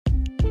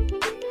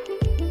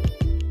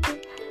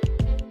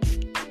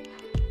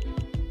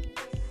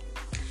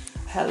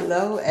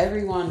Hello,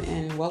 everyone,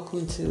 and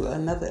welcome to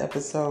another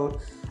episode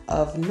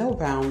of No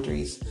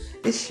Boundaries.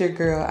 It's your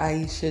girl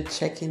Aisha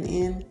checking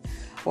in.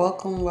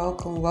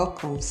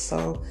 Welcome.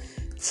 So,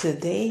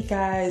 today,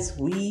 guys,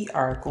 we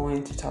are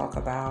going to talk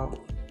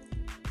about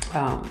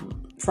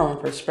from a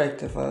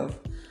perspective of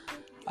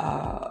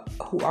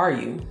who are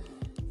you?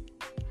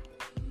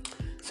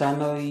 So, I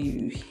know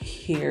you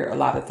hear a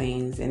lot of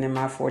things, and in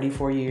my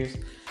 44 years,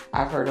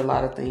 I've heard a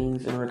lot of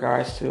things in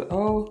regards to,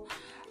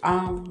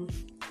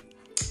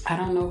 I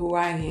don't know who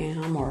I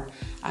am, or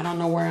I don't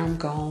know where I'm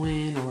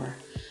going, or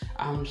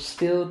I'm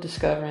still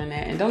discovering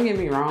that. And don't get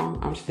me wrong,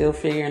 I'm still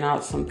figuring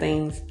out some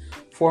things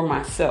for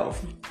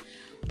myself.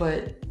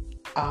 But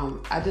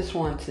I just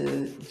want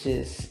to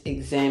just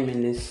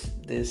examine this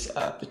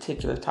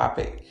particular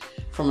topic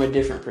from a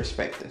different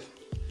perspective.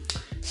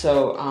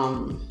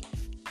 So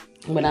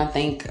when I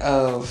think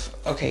of,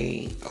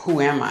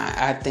 who am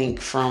I? I think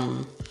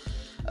from,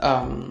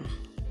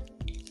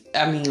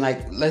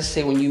 let's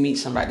say when you meet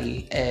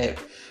somebody at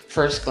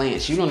first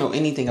glance, you don't know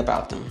anything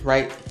about them,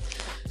 right?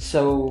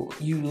 So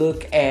you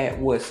look at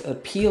what's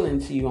appealing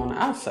to you on the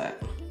outside,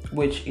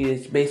 which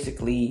is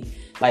basically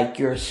like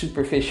your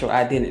superficial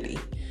identity,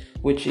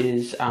 which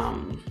is,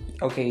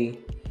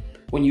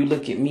 when you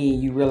look at me,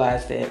 you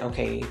realize that,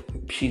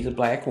 she's a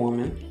black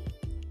woman.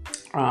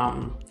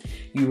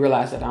 You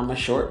realize that I'm a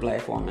short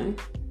black woman.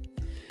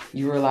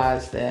 You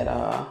realize that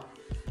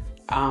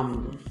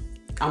I'm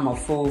a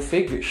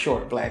full-figured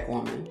short black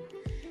woman.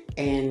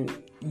 And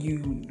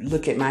you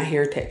look at my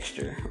hair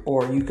texture,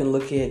 or you can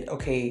look at,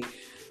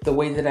 the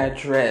way that I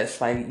dress,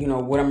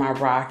 what am I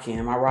rocking?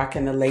 Am I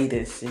rocking the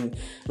latest? And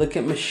look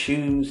at my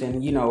shoes.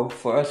 And,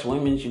 for us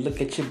women, you look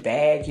at your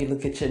bag, you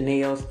look at your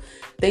nails,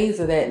 things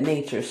of that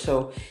nature.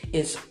 So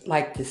it's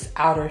like this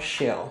outer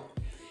shell.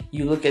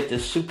 You look at the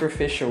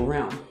superficial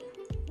realm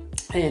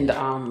and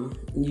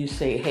you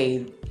say,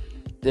 hey,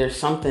 there's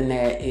something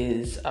that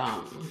is,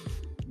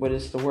 what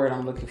is the word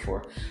I'm looking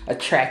for?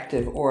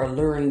 Attractive or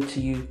alluring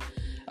to you.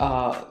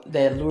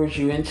 That lures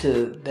you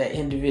into that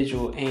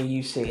individual, and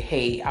you say,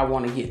 hey, I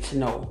want to get to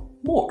know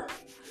more.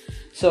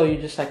 So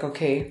you're just like,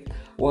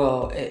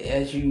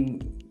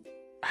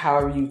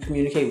 however you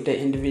communicate with that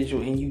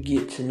individual and you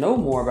get to know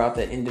more about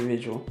that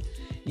individual,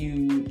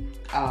 you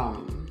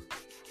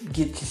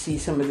get to see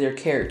some of their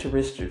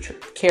characteristic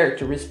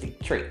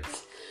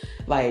traits.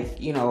 Like,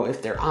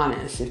 if they're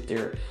honest, if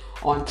they're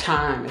on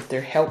time, if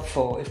they're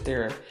helpful, if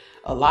they're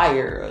a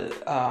liar,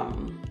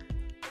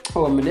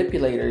 or a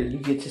manipulator. You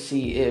get to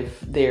see if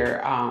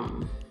they're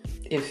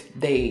if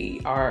they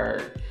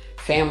are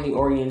family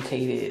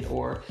orientated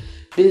or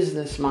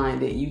business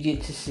minded. You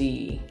get to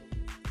see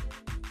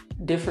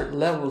different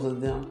levels of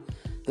them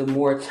the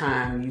more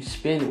time you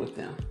spend with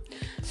them.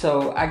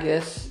 So I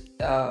guess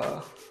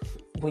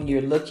when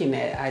you're looking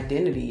at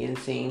identity and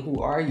saying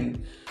who are you,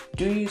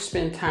 do you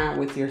spend time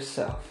with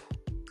yourself?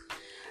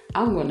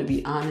 I'm going to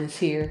be honest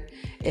here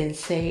and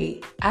say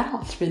I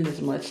don't spend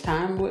as much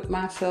time with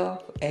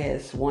myself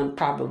as one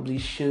probably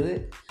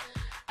should,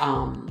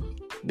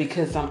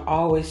 because I'm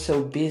always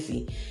so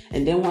busy.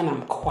 And then when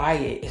I'm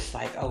quiet, it's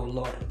like, oh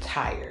Lord, I'm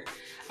tired.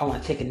 I want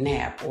to take a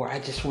nap, or I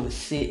just want to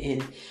sit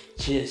and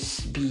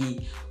just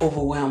be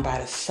overwhelmed by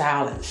the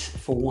silence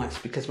for once,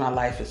 because my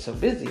life is so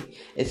busy.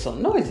 It's so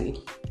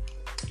noisy.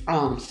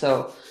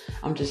 So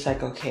I'm just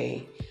like,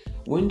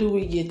 when do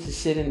we get to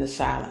sit in the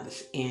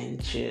silence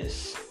and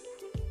just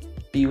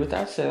be with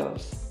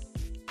ourselves,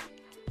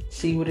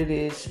 see what it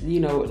is,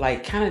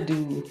 kind of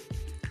do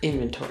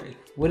inventory.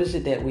 What is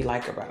it that we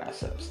like about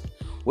ourselves?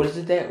 What is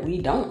it that we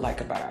don't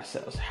like about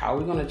ourselves? How are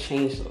we going to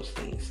change those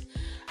things?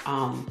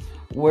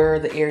 Where are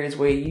the areas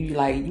where you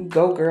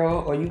go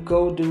girl, or you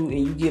go do,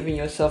 and you giving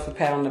yourself a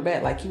pat on the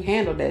back, like you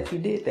handled that, you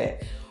did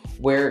that?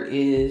 Where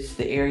is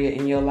the area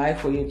in your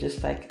life where you're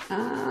just like,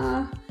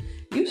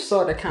 you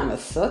sort of kind of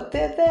sucked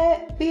at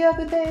that the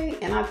other day,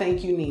 and I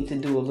think you need to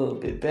do a little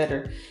bit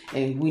better,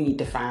 and we need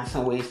to find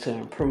some ways to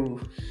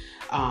improve.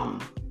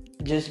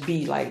 Just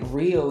be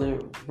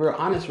real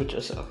honest with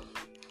yourself.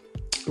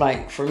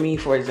 Like for me,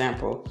 for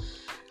example,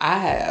 I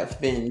have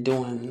been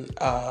doing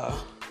a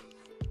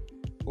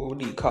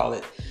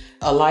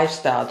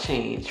lifestyle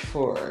change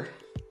for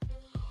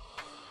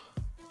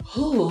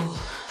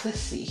let's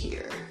see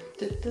here.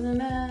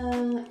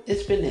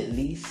 It's been at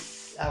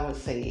least, I would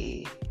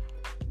say,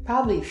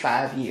 probably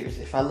 5 years.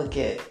 If I look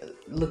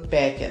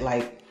back at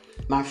my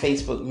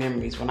Facebook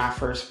memories when I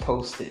first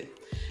posted.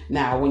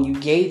 Now, when you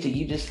gauge it,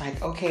 you just like,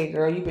 okay,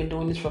 girl, you've been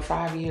doing this for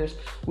 5 years.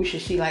 We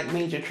should see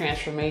major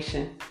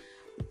transformation.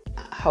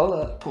 Hold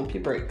up, pump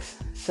your brakes.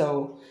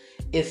 So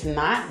it's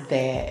not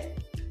that,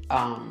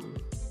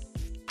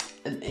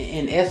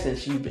 in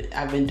essence,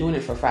 I've been doing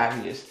it for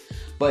 5 years,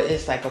 but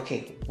it's like,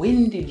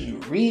 when did you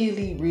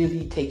really,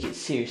 really take it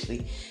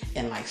seriously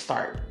and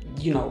start,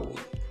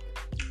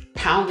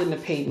 pounding the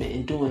pavement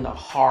and doing the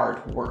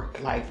hard work,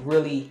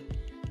 really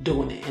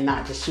doing it, and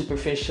not just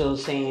superficial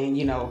saying,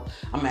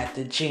 I'm at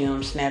the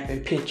gym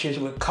snapping pictures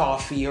with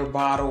coffee or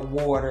bottled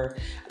water,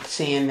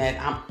 saying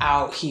that I'm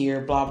out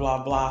here, blah,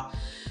 blah, blah.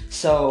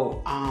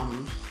 So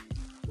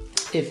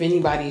if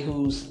anybody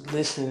who's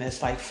listening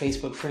that's like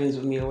Facebook friends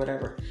with me or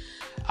whatever,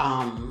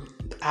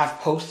 I've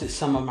posted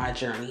some of my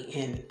journey,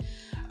 and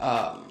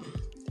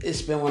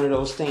it's been one of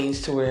those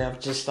things to where I've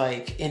just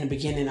like, in the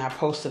beginning I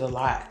posted a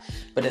lot,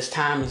 but as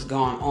time has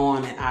gone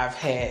on and I've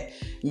had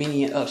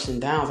many ups and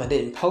downs, I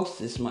didn't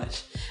post as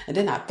much. And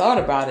then I thought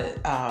about it,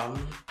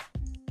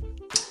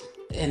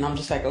 and I'm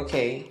just like,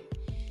 okay,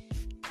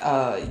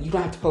 you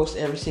don't have to post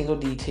every single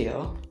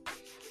detail.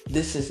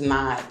 This is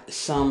not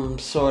some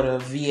sort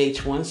of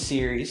VH1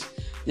 series.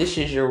 This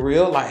is your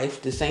real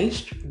life. This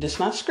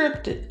not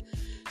scripted.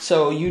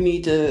 So you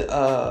need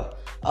to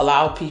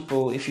allow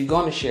people, if you're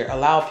going to share,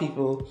 allow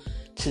people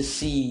to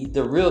see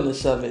the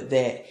realness of it,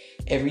 that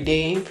every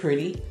day ain't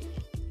pretty.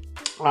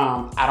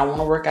 I don't want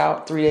to work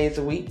out 3 days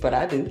a week, but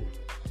I do.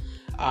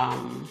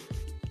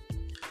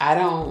 I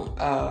don't,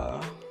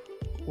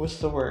 what's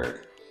the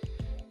word?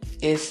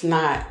 It's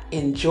not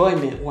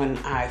enjoyment when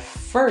I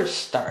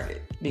first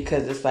started,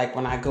 because it's like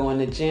when I go in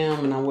the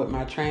gym and I'm with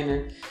my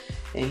trainer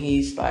and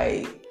he's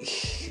like,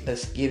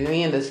 let's get it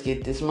in, let's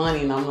get this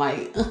money. And I'm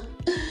like,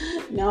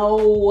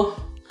 no.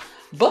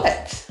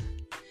 But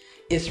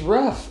it's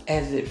rough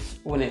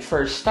when it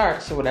first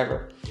starts or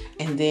whatever.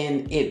 And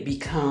then it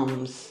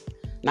becomes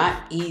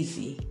not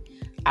easy.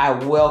 I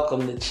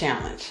welcome the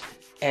challenge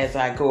as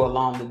I go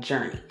along the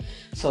journey.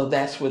 So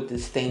that's what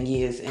this thing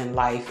is in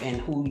life and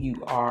who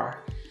you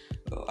are.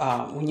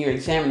 When you're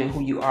examining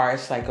who you are,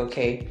 it's like,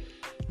 okay,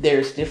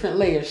 there's different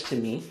layers to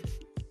me.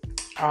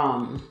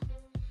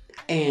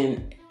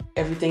 And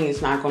everything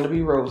is not going to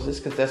be roses,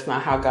 because that's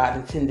not how God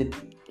intended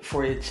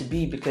for it to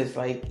be. Because,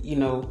 like, you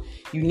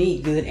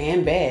need good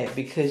and bad,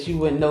 because you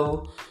wouldn't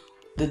know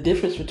the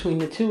difference between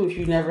the two if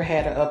you never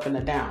had an up and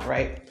a down,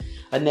 right?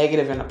 A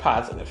negative and a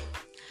positive.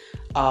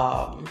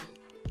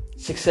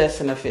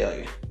 Success and a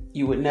failure.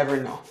 You would never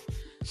know.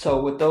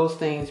 So with those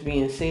things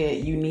being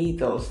said, you need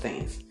those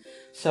things.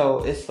 So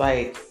it's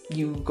like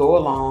you go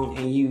along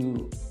and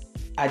you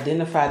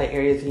identify the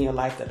areas in your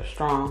life that are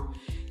strong.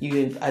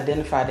 You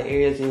identify the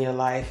areas in your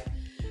life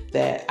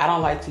that, I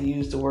don't like to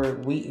use the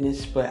word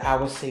weakness, but I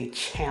would say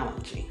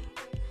challenging.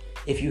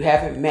 If you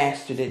haven't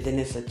mastered it, then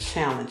it's a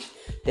challenge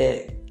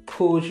that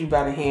pulls you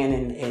by the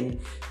hand and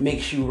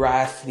makes you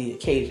rise to the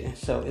occasion.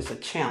 So it's a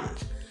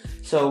challenge.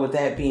 So with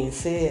that being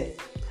said,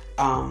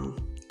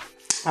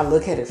 I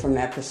look at it from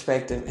that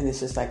perspective, and it's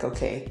just like,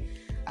 okay,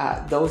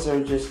 those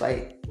are just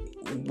like,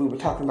 we were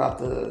talking about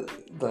the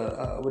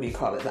what do you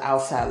call it? The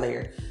outside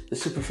layer, the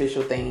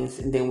superficial things.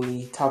 And then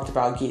we talked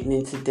about getting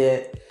into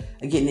depth,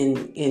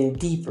 getting in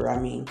deeper,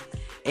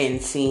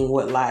 and seeing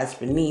what lies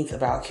beneath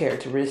about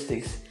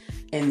characteristics.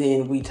 And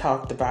then we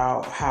talked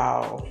about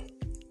how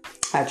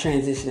I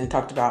transitioned and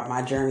talked about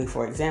my journey,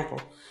 for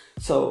example.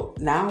 So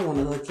now I want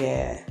to look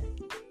at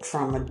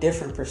from a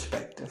different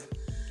perspective,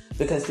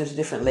 because there's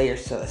different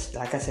layers to us.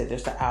 Like I said,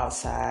 there's the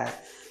outside,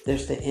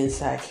 there's the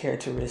inside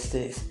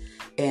characteristics.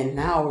 And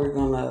now we're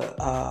going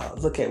to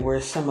look at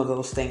where some of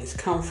those things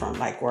come from,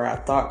 like where our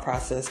thought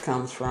process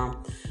comes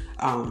from,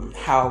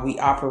 how we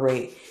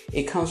operate.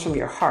 It comes from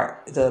your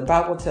heart. The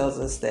Bible tells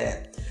us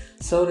that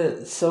so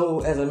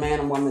as a man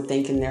and woman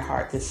think in their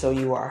heart, then so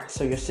you are.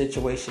 So your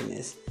situation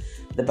is.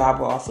 The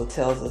Bible also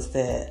tells us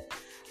that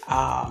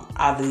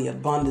out of the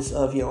abundance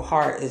of your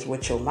heart is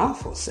what your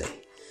mouth will say.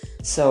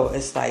 So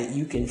it's like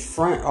you can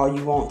front all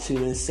you want to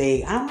and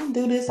say, I don't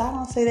do this, I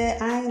don't say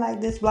that, I ain't like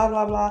this, blah,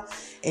 blah, blah.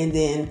 And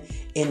then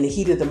in the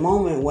heat of the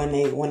moment,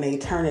 when they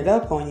turn it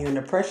up on you and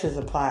the pressure's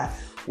applied,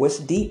 what's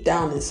deep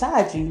down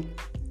inside you,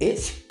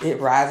 it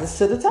rises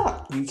to the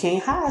top. You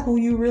can't hide who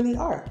you really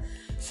are.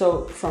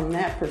 So from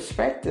that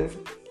perspective,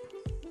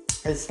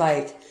 it's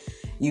like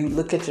you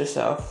look at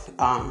yourself,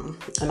 and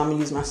I'm going to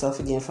use myself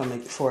again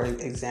for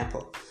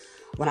example.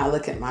 When I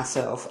look at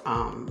myself,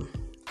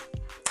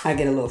 I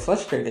get a little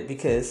frustrated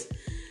because,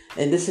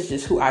 and this is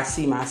just who I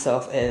see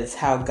myself as,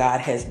 how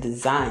God has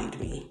designed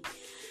me.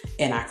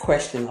 And I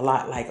question a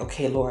lot, like,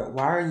 okay, Lord,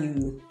 why are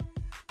you,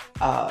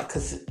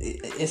 because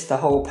it's the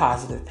whole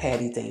positive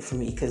Patty thing for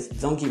me. Because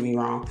don't get me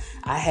wrong,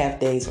 I have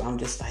days where I'm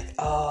just like,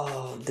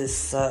 oh, this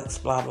sucks,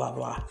 blah, blah,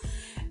 blah.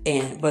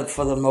 But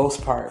for the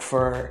most part,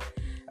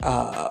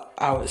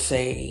 I would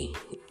say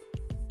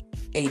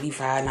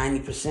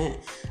 85-90%,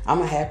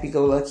 I'm a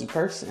happy-go-lucky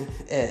person,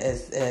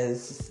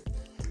 as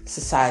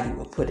society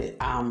will put it.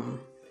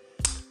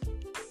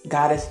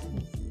 God has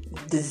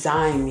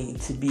designed me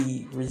to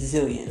be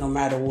resilient no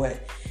matter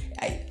what.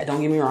 Don't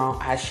get me wrong,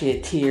 I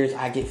shed tears,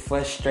 I get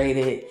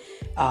frustrated.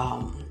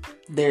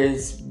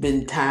 There's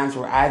been times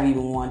where I've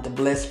even wanted to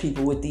bless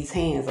people with these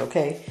hands,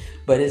 okay?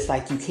 But it's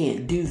like you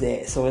can't do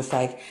that. So it's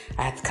like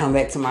I have to come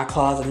back to my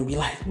closet and be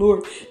like,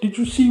 Lord, did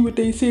you see what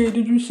they said?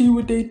 Did you see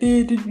what they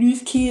did?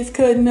 These kids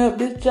cutting up,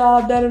 this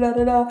job,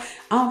 da-da-da-da-da.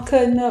 I'm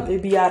cutting up.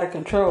 It'd be out of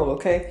control,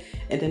 okay?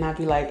 And then I'd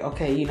be like,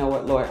 okay, you know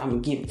what, Lord, I'm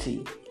going to give it to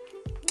you.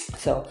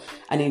 So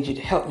I need you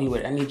to help me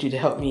with it. I need you to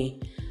help me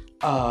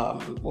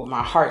with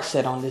my heart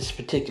set on this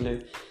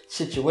particular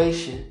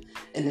situation.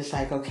 And it's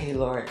like, okay,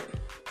 Lord,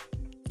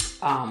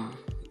 I'm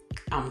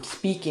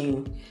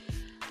speaking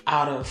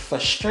out of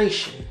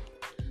frustration,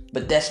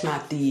 But that's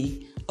not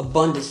the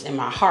abundance in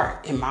my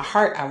heart. In my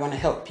heart, I want to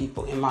help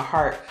people. In my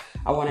heart,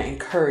 I want to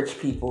encourage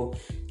people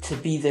to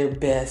be their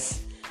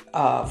best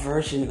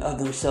version of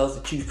themselves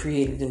that you've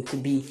created them to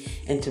be,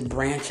 and to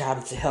branch out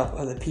and to help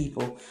other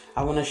people.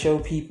 I want to show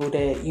people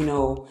that, you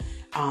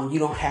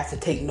don't have to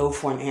take no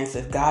for an answer.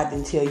 If God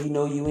didn't tell you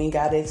no, you ain't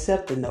got to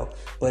accept a no.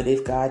 But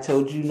if God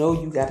told you no,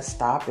 you got to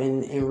stop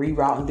and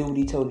reroute and do what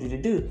he told you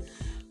to do.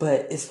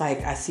 But it's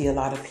like I see a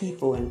lot of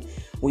people, and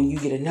when you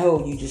get a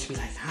no, you just be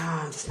like,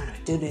 I'm just not going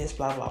to do this,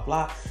 blah, blah,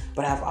 blah.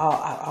 But I've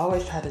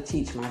always tried to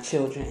teach my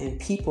children and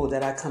people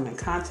that I come in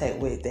contact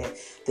with that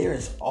there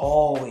is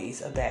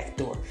always a back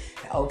door.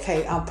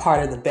 Okay, I'm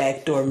part of the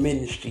backdoor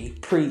ministry.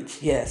 Preach,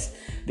 yes.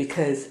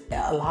 Because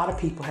a lot of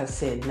people have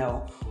said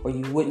no, or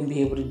you wouldn't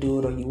be able to do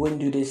it, or you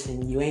wouldn't do this,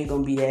 and you ain't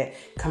going to be that.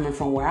 Coming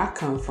from where I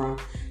come from,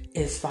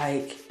 it's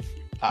like...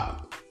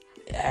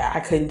 I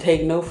couldn't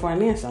take no for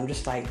an answer. I'm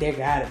just like, there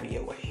gotta be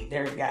a way.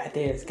 There's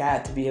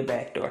got to be a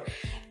back door.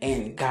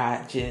 And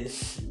God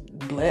just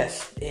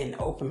blessed and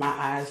opened my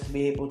eyes to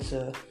be able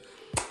to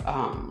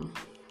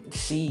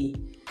see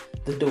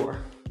the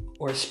door,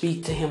 or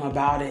speak to him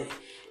about it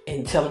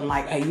and tell him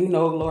like, hey,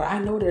 Lord, I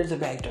know there's a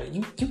back door.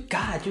 You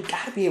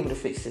gotta be able to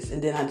fix this.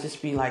 And then I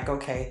just be like,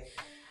 okay,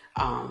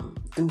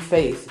 through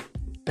faith,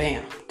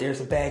 bam, there's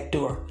a back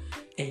door.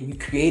 And you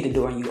create a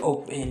door, and you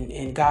open,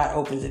 and God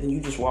opens it, and you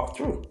just walk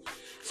through.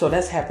 So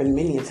that's happened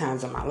many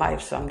times in my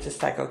life. So I'm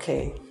just like,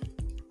 okay,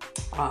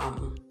 I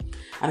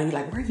know you're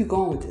like, where are you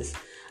going with this?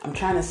 I'm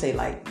trying to say,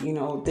 like,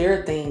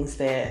 there are things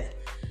that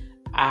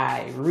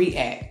I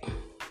react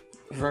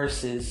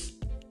versus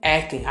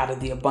acting out of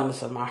the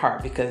abundance of my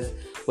heart, because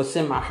what's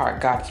in my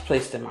heart, God has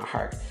placed in my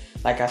heart.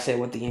 Like I said,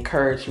 with the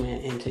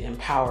encouragement and to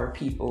empower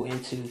people,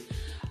 and to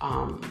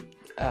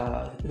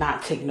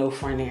not take no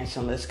for an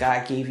answer unless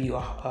God gave you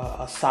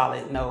a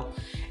solid no,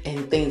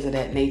 and things of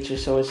that nature.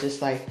 So it's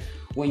just like,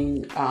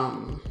 when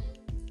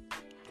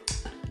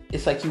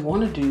it's like you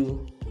want to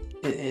do,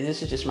 and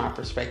this is just my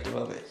perspective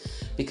of it,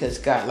 because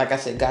God, like I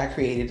said, God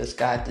created us,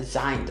 God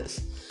designed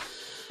us.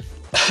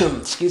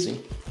 Excuse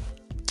me.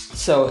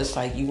 So it's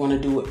like you want to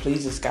do what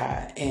pleases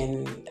God,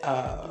 and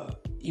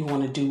you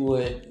want to do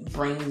what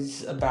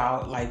brings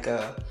about like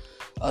a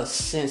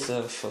sense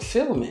of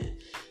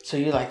fulfillment. So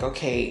you're like,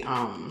 okay,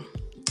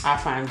 I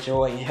find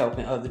joy in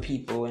helping other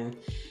people, and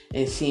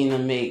seeing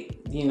them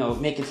make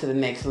it to the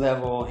next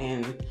level,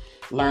 and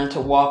learn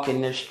to walk in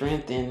their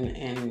strength,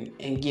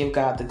 and give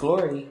God the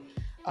glory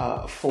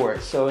for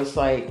it. So it's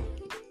like,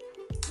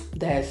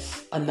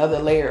 that's another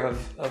layer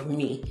of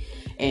me,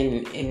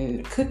 and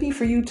it could be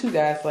for you too,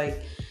 guys,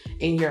 like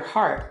in your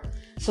heart.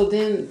 So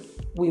then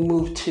we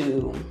move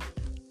to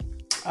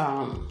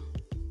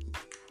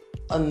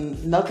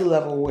another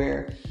level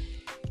where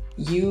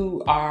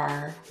you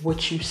are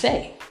what you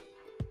say.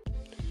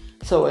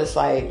 So it's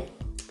like,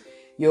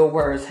 your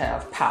words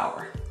have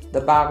power.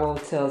 The Bible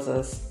tells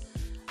us,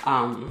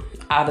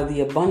 out of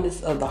the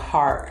abundance of the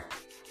heart,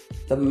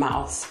 the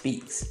mouth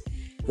speaks.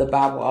 The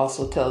Bible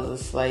also tells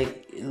us,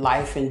 like,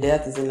 life and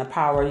death is in the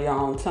power of your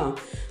own tongue.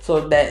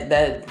 So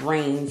that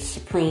reigns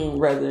supreme,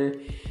 whether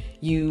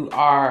you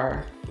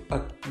are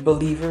a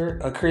believer,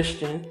 a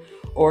Christian,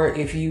 or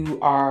if you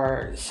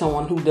are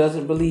someone who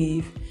doesn't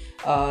believe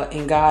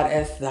in God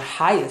as the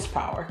highest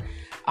power.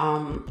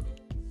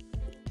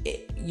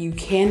 You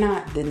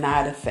cannot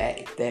deny the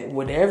fact that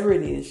whatever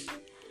it is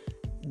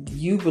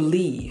you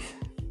believe,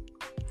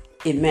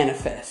 it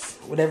manifests.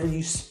 Whatever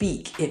you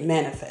speak, it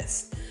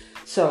manifests.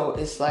 So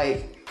it's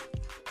like,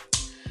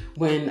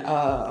 when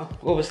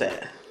what was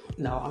that?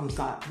 No, I'm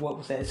not. What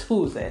was that?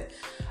 Who was that?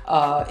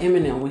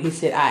 Eminem, when he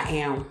said, I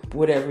am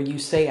whatever you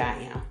say I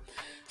am.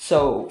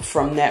 So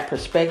from that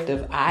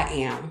perspective, I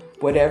am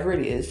whatever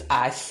it is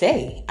I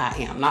say I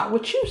am, not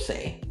what you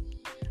say,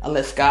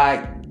 unless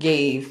God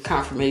gave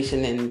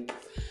confirmation and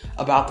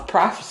about the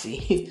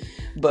prophecy.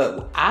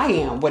 But I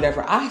am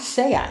whatever I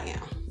say I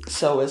am.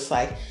 So it's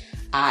like,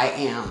 I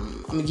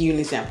am. I'm gonna give you an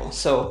example.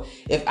 So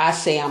if I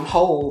say I'm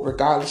whole,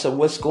 regardless of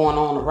what's going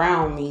on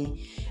around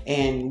me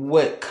and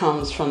what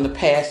comes from the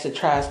past that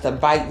tries to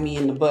bite me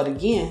in the butt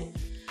again,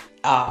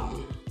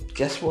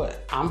 guess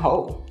what? I'm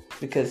whole,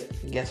 because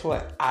guess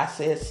what? I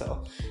said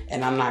so,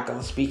 and I'm not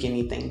gonna speak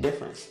anything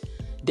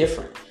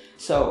different.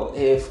 So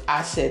if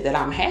I said that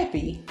I'm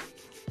happy,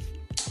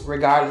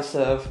 regardless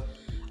of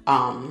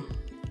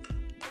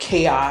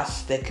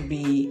chaos that could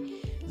be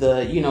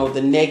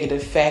the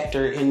negative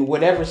factor in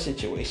whatever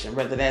situation,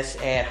 whether that's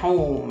at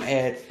home,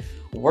 at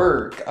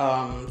work,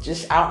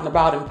 just out and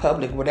about in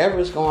public, whatever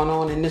is going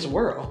on in this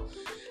world.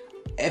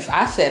 If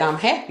I said I'm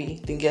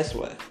happy, then guess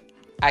what?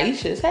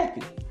 Aisha is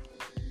happy.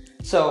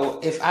 So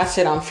if I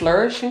said I'm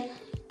flourishing,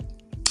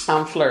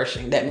 I'm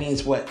flourishing. That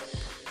means what?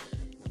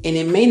 And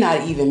it may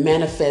not even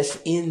manifest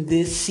in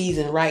this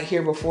season right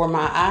here before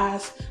my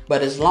eyes,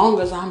 but as long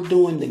as I'm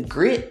doing the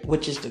grit,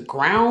 which is the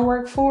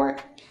groundwork for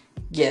it,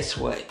 guess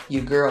what?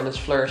 Your girl is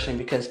flourishing,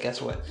 because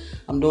guess what?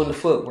 I'm doing the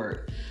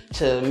footwork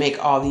to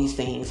make all these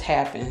things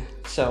happen.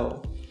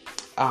 So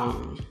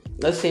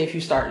let's say if you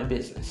start a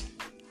business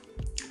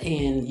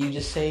and you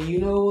just say, you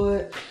know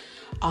what,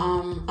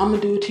 I'm gonna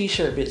do a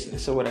t-shirt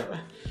business or whatever.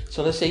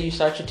 So let's say you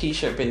start your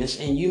t-shirt business,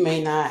 and you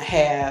may not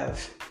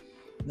have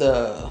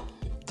the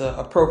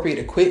appropriate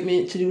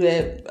equipment to do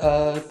that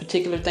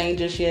particular thing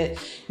just yet.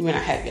 You may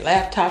not have your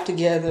laptop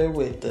together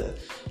with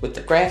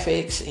the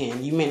graphics,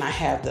 and you may not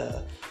have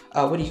the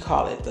what do you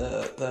call it,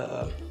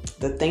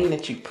 the thing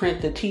that you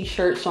print the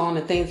t-shirts on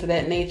and things of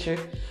that nature.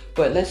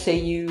 But let's say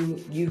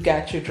you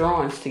got your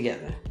drawings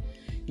together.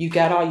 You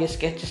got all your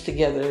sketches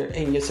together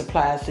and your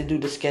supplies to do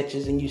the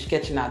sketches, and you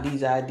sketching out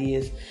these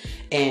ideas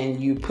and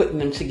you putting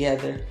them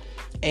together,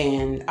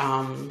 and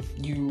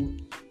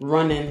you've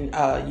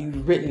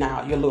written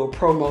out your little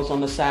promos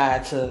on the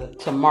side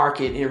to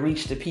market and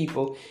reach the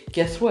people.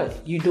 Guess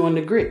what? You're doing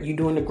the grit, you're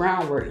doing the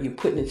groundwork, you're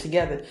putting it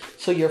together.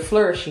 So you're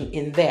flourishing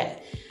in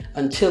that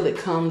until it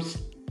comes,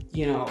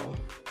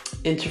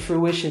 into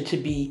fruition to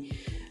be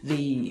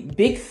the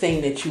big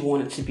thing that you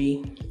want it to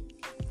be.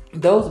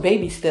 Those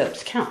baby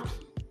steps count.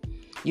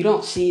 You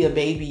don't see a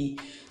baby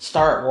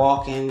start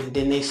walking and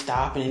then they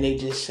stop and then they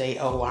just say,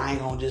 oh, I ain't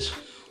gonna just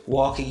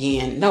walk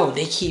again. No,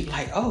 they keep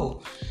like,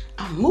 oh,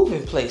 I'm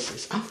moving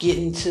places. I'm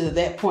getting to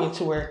that point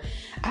to where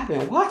I've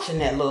been watching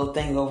that little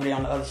thing over there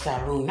on the other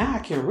side of the room. Now I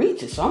can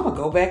reach it, so I'm gonna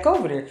go back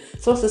over there.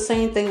 So it's the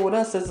same thing with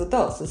us as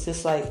adults. It's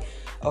just like,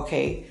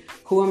 okay,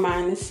 who am I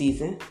in this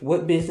season?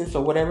 What business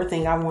or whatever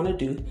thing I want to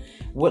do?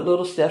 What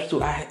little steps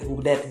do I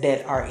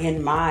that are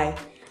in my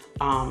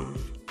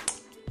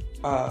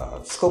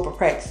scope of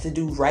practice to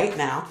do right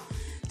now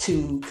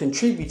to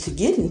contribute to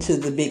getting to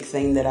the big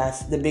thing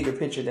the bigger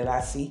picture that I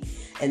see.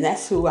 And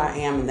that's who I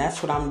am, and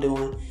that's what I'm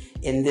doing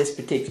in this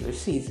particular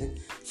season.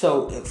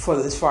 So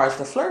as far as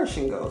the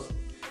flourishing goes.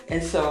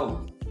 And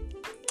so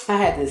I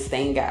had this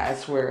thing,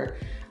 guys, where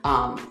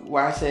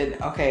I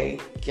said, okay,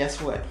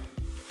 guess what?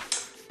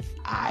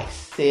 I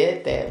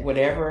said that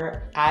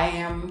whatever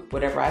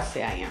I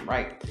say I am,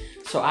 right?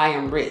 So I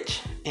am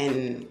rich.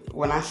 And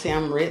when I say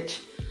I'm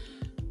rich,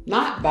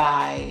 not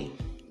by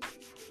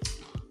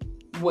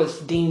what's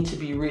deemed to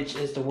be rich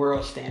as the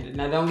world standard.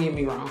 Now, don't get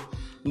me wrong.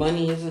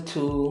 Money is a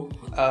tool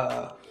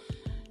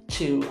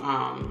to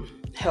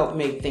help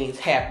make things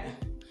happen.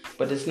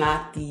 But it's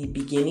not the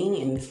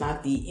beginning and it's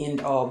not the end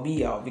all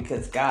be all,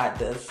 because God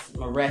does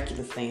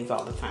miraculous things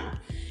all the time.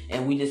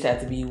 And we just have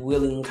to be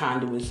willing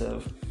conduits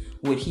of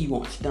what He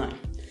wants done.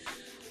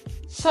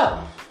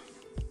 So,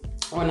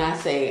 when I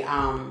say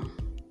I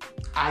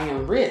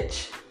am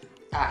rich,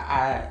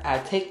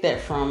 I take that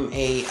from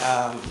a,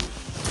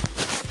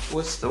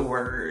 what's the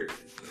word?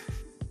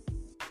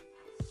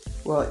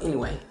 Well,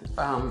 anyway,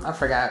 I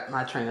forgot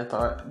my train of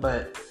thought,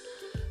 but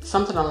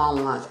something along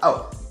the lines,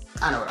 oh,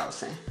 I know what I was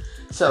saying.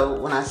 So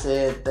when I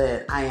said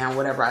that I am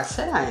whatever I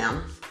say I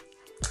am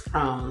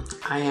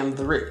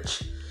the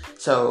rich.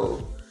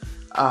 So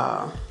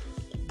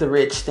the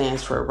rich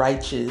stands for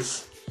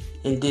righteous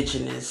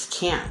indigenous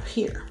camp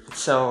here.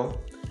 So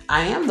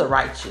I am the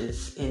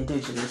righteous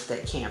indigenous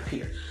that camp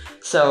here.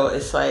 So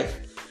it's like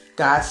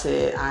God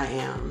said I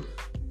am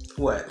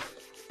what?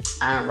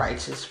 I am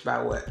righteous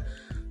by what?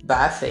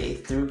 By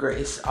faith, through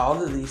grace,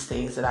 all of these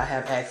things that I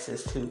have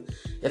access to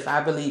if I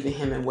believe in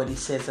Him and what He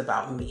says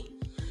about me.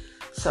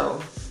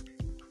 So,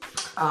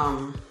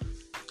 and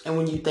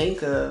when you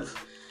think of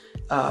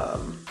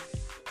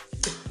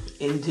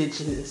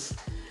indigenous,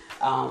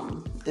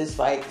 it's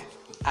like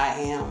I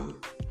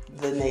am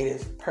the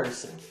native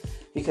person,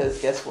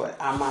 because guess what?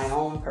 I'm my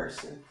own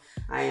person.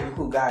 I am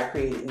who God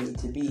created me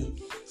to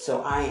be.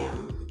 So I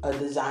am a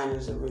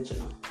designer's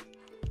original.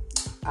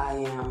 I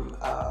am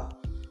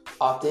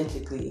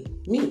authentically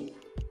me.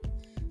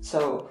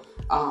 So,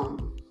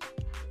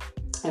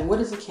 and what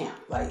is a camp?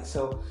 Like,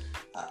 so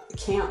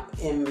camp,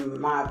 in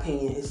my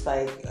opinion, is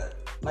like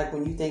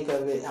when you think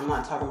of it, I'm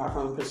not talking about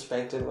from the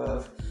perspective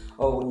of,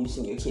 oh, when you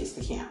send your kids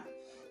to camp.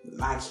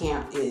 My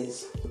camp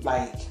is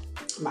like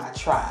my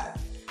tribe.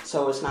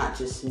 So it's not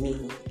just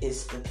me,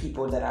 it's the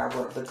people that I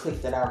work, the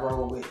clique that I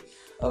roll with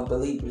of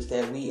believers,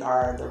 that we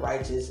are the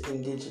righteous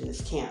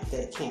indigenous camp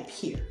that camp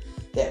here.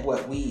 That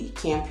what we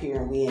camp here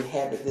and we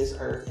inhabit this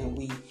earth and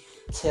we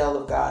tell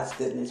of God's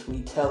goodness.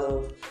 We tell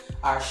of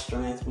our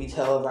strength. We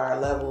tell of our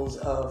levels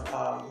of,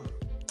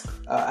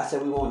 I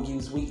said we won't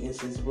use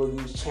weaknesses. We'll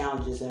use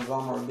challenges and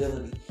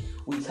vulnerability.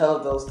 We tell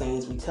of those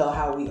things. We tell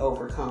how we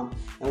overcome,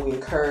 and we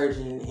encourage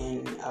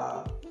and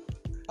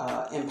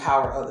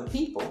empower other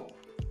people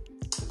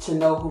to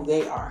know who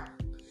they are.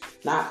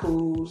 Not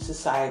who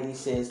society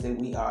says that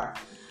we are.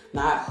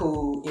 Not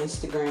who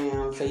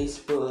Instagram,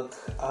 Facebook,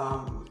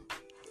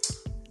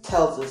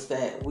 tells us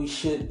that we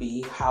should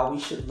be, how we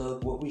should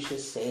look, what we should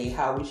say,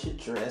 how we should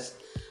dress,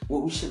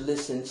 what we should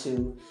listen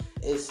to.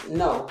 Is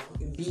no,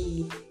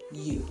 be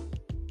you.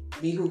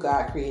 Be who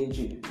God created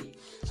you to be.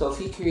 So if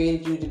He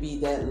created you to be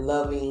that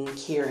loving,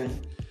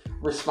 caring,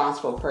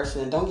 responsible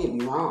person, and don't get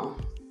me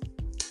wrong,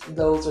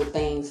 those are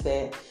things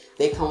that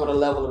they come with a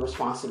level of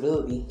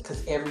responsibility,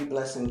 because every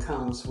blessing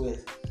comes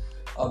with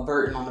a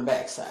burden on the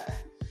backside.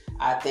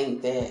 I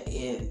think that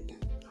it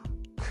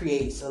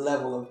creates a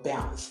level of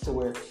balance to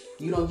where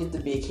you don't get the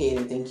big head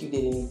and think you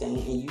did anything,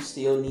 and you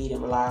still need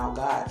and rely on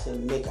God to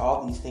make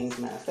all these things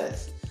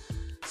manifest.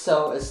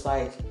 So it's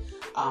like,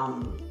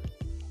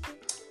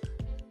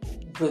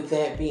 with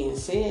that being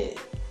said,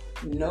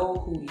 know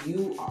who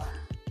you are,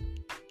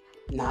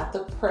 not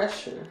the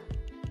pressure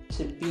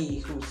to be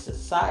who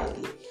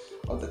society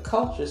or the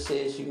culture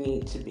says you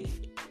need to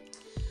be.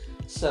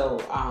 So,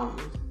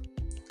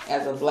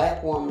 as a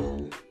black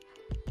woman,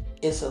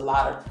 it's a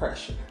lot of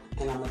pressure,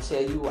 and I'm gonna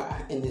tell you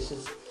why. And this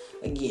is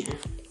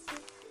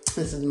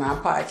my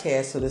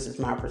podcast, so this is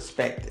my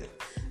perspective.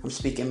 I'm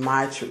speaking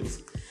my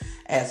truth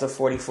as a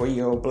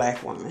 44-year-old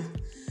black woman.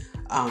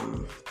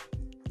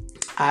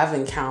 I've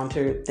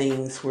encountered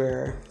things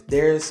where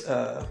there's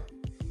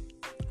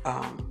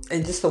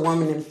and just a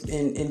woman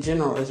in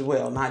general as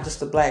well, not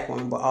just a black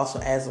woman, but also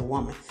as a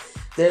woman,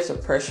 there's a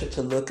pressure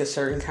to look a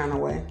certain kind of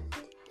way.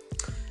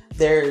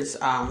 There's,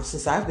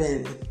 since I've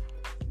been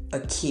a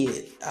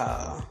kid,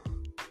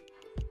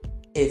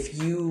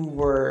 if you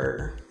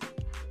were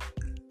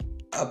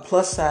a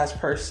plus size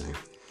person,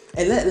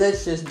 and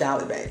let's just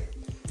dial it back.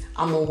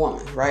 I'm a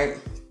woman, right?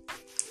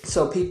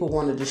 So people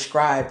want to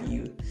describe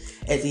you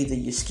as either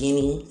you're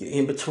skinny, you're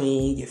in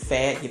between, you're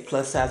fat, you're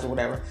plus size, or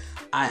whatever.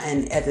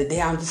 And at the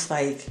day, I'm just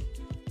like,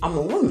 I'm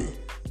a woman,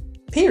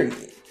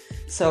 period.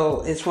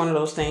 So it's one of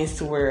those things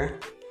to where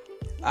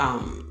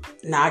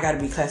now I got to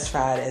be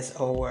classified as,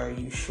 oh, are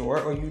you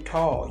short or you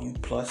tall? You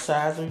plus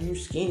size or you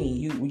skinny?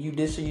 You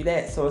this or you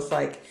that? So it's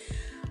like,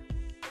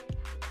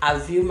 I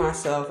view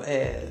myself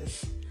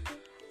as,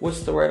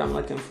 what's the word I'm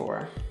looking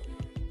for?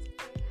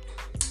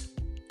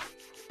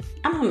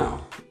 I don't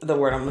know the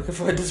word I'm looking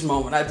for at this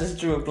moment. I just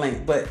drew a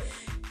blank. But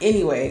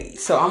anyway,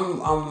 so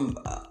I'm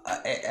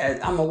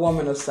a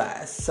woman of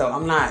size. So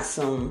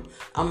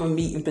I'm a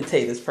meat and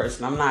potatoes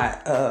person. I'm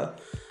not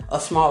a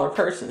smaller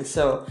person.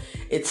 So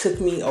it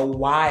took me a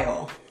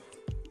while.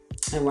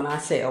 And when I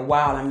say a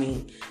while, I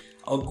mean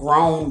a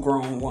grown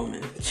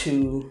woman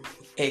to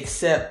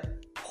accept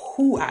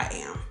who I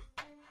am.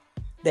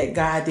 That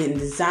God didn't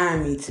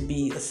design me to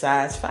be a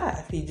size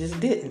 5. He just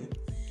didn't.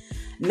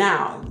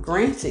 Now,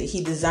 granted,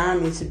 he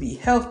designed me to be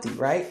healthy,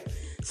 right?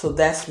 So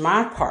that's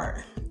my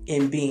part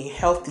in being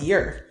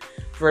healthier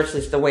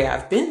versus the way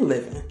I've been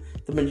living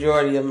the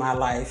majority of my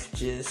life,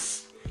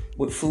 just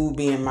with food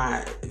being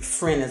my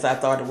friend, as I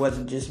thought it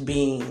wasn't, just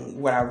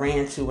being what I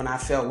ran to when I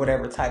felt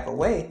whatever type of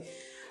way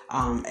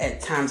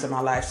at times in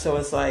my life. So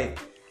it's like,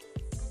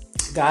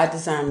 God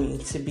designed me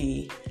to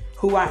be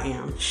who I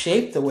am,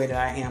 shaped the way that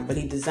I am, but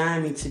he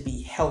designed me to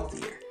be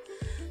healthier.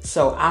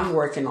 So I'm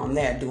working on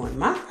that, doing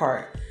my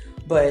part.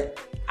 But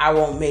I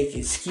won't make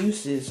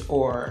excuses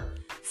or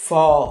I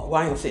ain't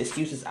gonna say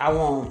excuses. I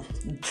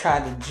won't try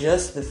to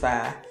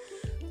justify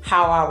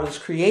how I was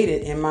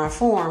created in my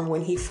form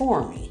when he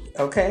formed me.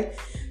 Okay.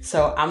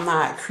 So I'm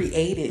not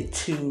created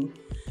to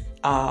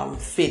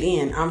fit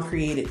in. I'm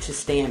created to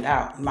stand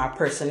out. My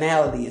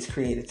personality is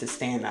created to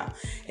stand out.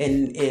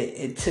 And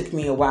it took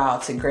me a while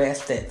to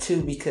grasp that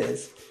too,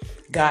 because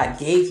God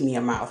gave me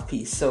a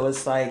mouthpiece. So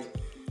it's like,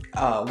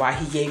 why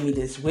he gave me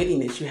this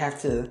wittiness, you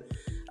have to,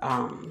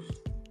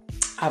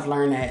 I've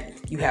learned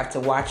that you have to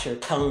watch your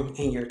tongue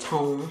and your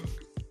tone,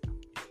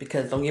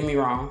 because don't get me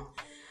wrong,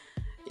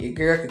 your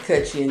girl could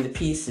cut you into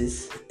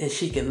pieces and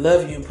she can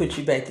love you and put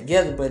you back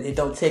together, but it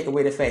don't take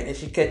away the fact that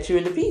she cut you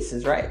into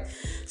pieces, right?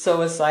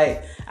 So it's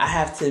like, I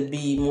have to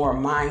be more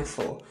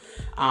mindful.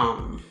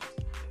 And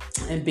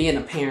being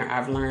a parent,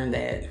 I've learned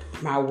that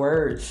my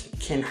words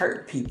can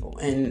hurt people,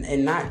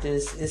 and not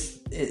just,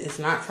 it's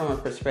not from a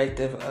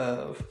perspective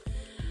of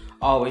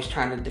always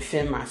trying to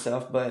defend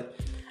myself, but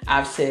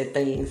I've said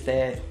things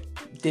that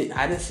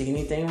I didn't see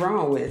anything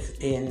wrong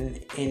with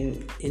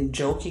in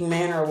joking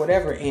manner or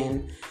whatever.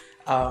 And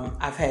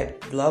I've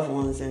had loved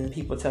ones and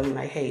people tell me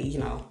like, hey,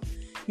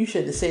 you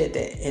should have said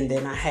that. And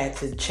then I had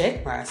to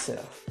check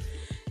myself.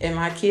 And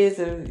my kids,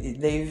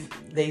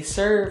 they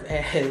serve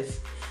as,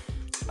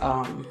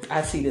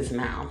 I see this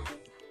now.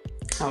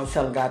 I was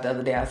telling God the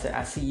other day, I said,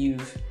 I see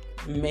you've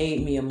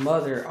made me a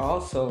mother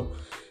also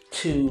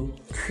to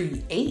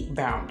create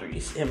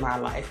boundaries in my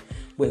life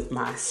with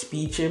my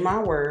speech and my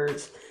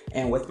words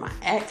and with my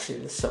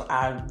actions. So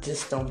I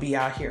just don't be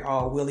out here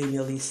all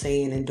willy-nilly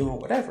saying and doing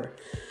whatever.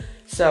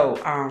 So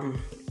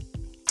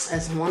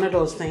it's one of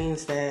those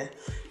things that,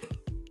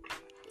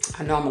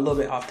 I know I'm a little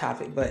bit off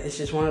topic, but it's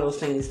just one of those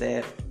things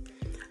that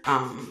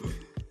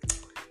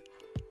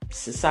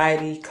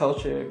society,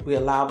 culture, we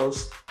allow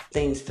those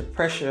things to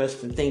pressure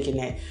us to thinking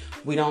that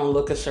we don't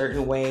look a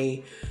certain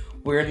way.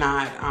 We're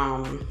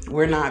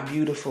not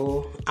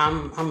beautiful.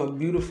 I'm a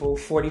beautiful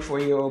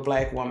 44-year-old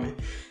black woman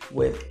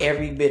with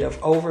every bit of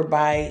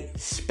overbite,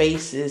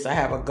 spaces. I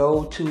have a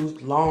gold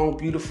tooth, long,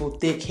 beautiful,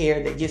 thick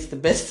hair that gets the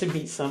best of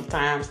me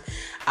sometimes.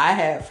 I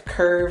have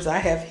curves, I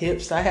have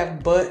hips, I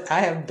have butt, I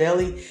have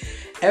belly.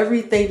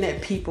 Everything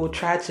that people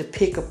try to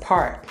pick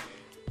apart.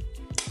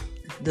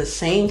 The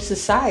same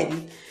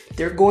society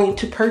They're going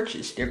to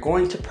purchase. They're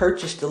going to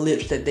purchase the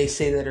lips that they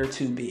say that are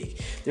too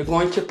big. They're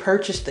going to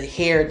purchase the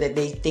hair that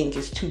they think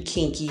is too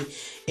kinky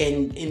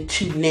and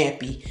too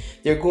nappy.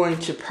 They're going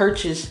to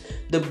purchase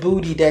the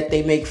booty that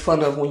they make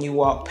fun of when you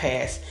walk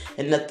past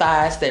and the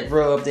thighs that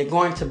rub. They're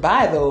going to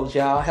buy those,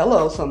 y'all.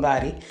 Hello,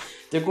 somebody.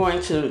 They're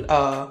going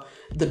to,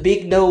 the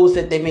big nose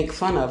that they make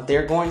fun of.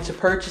 They're going to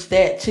purchase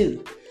that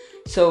too.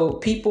 So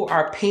people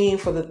are paying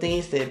for the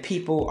things that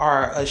people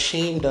are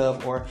ashamed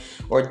of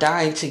or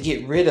dying to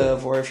get rid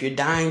of, or if you're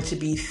dying to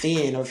be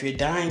thin, or if you're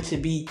dying to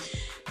be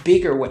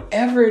bigger,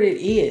 whatever it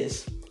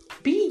is,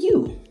 be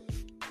you.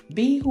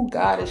 Be who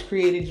God has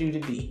created you to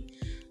be.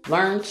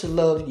 Learn to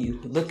love you.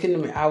 Look in the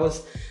mirror. I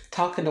was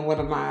talking to one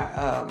of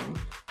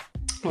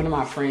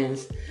my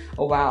friends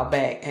a while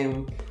back,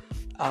 and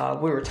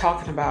we were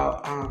talking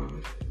about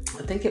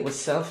I think it was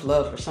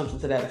self-love or something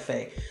to that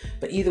effect.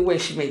 But either way,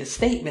 she made a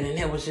statement, and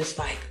it was just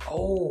like,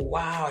 oh,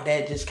 wow,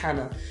 that just kind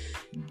of,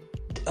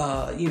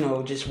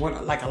 just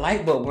went like a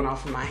light bulb went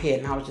off in my head.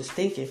 And I was just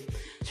thinking,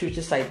 she was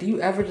just like, do you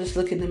ever just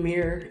look in the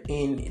mirror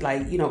and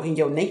in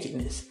your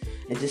nakedness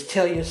and just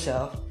tell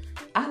yourself,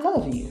 I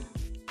love you.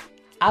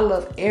 I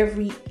love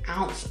every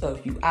ounce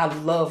of you. I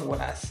love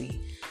what I see.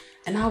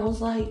 And I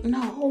was like,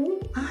 no,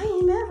 I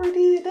ain't never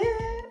did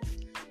that.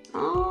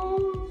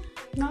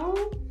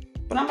 No,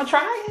 but I'm gonna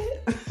try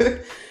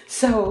it.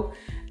 So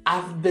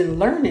I've been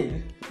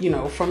learning,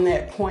 from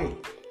that point,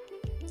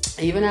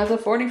 even as a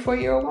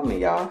 44-year-old woman,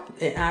 y'all,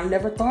 and I've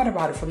never thought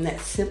about it from that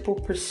simple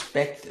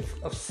perspective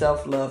of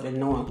self-love and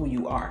knowing who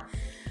you are,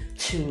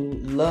 to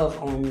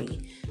love on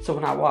me. So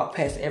when I walk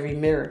past every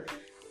mirror,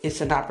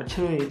 it's an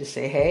opportunity to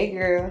say, hey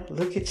girl,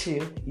 look at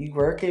you. You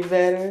working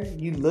better.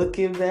 You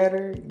looking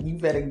better. You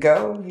better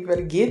go. You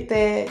better get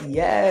that.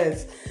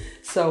 Yes.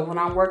 So when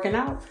I'm working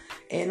out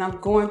and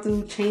I'm going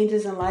through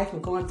changes in life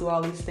and going through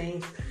all these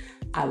things,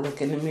 I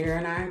look in the mirror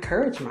and I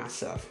encourage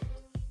myself.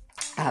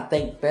 I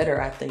think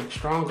better. I think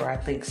stronger. I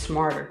think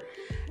smarter.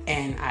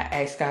 And I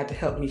ask God to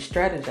help me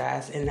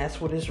strategize. And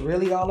that's what it's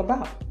really all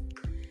about.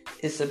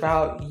 It's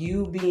about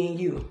you being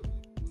you.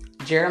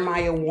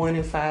 Jeremiah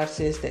 1:5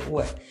 says that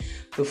what?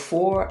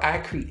 Before I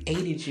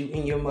created you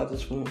in your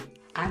mother's womb,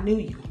 I knew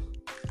you.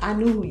 I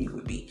knew who you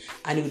would be.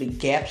 I knew the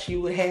gaps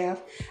you would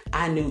have.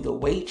 I knew the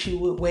weight you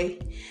would weigh.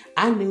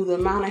 I knew the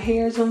amount of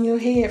hairs on your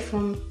head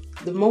from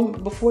the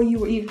moment before you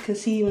were even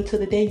conceived until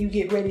the day you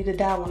get ready to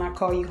die when I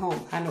call you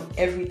home. I know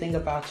everything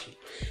about you.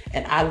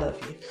 And I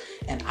love you.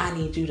 And I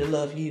need you to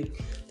love you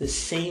the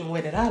same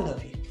way that I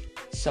love you.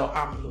 So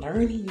I'm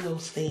learning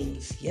those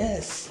things.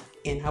 Yes.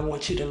 And I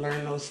want you to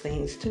learn those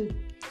things too.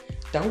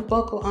 Don't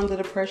buckle under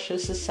the pressure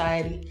of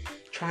society,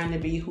 trying to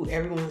be who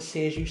everyone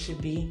says you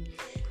should be.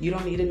 You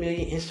don't need 1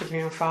 million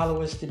Instagram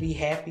followers to be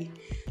happy,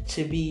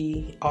 to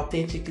be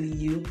authentically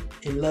you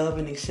and love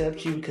and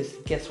accept you, because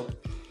guess what?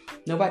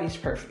 Nobody's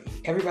perfect.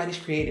 Everybody's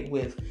created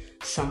with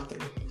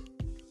something,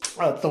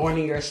 a thorn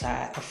in your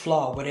side, a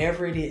flaw,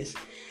 whatever it is.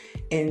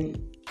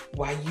 And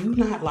while you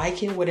not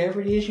liking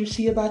whatever it is you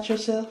see about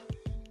yourself,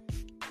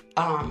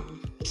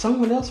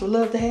 someone else would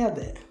love to have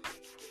that.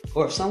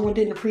 Or if someone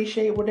didn't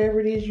appreciate whatever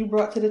it is you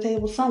brought to the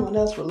table, someone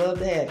else would love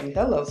to have you.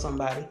 Hello,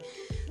 somebody.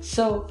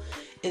 So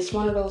it's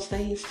one of those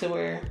things to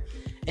where,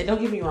 and don't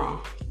get me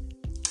wrong,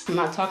 I'm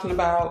not talking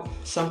about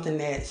something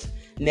that's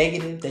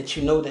negative, that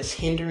that's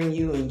hindering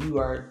you and you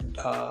are,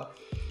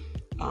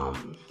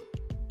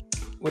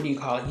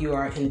 you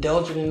are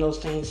indulgent in those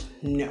things.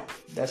 No,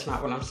 that's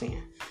not what I'm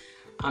saying.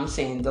 I'm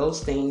saying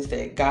those things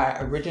that God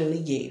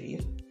originally gave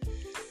you,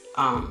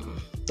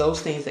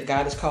 those things that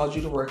God has called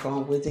you to work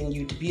on within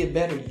you to be a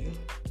better you.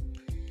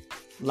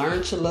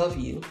 Learn to love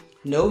you,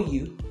 know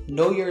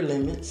your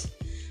limits,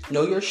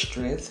 know your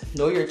strength,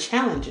 know your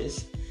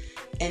challenges,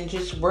 and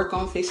just work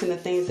on fixing the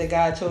things that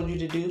God told you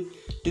to do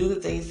the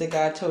things that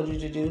God told you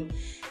to do,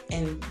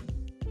 and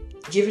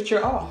give it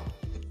your all.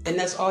 And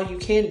that's all you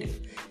can do.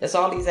 That's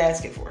all he's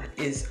asking for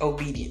is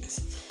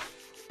obedience.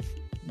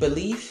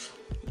 Belief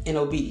and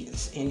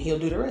obedience, and he'll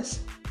do the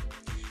rest.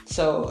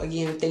 So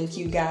again, thank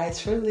you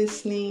guys for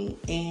listening,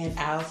 and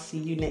I'll see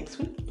you next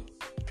week.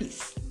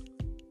 Peace.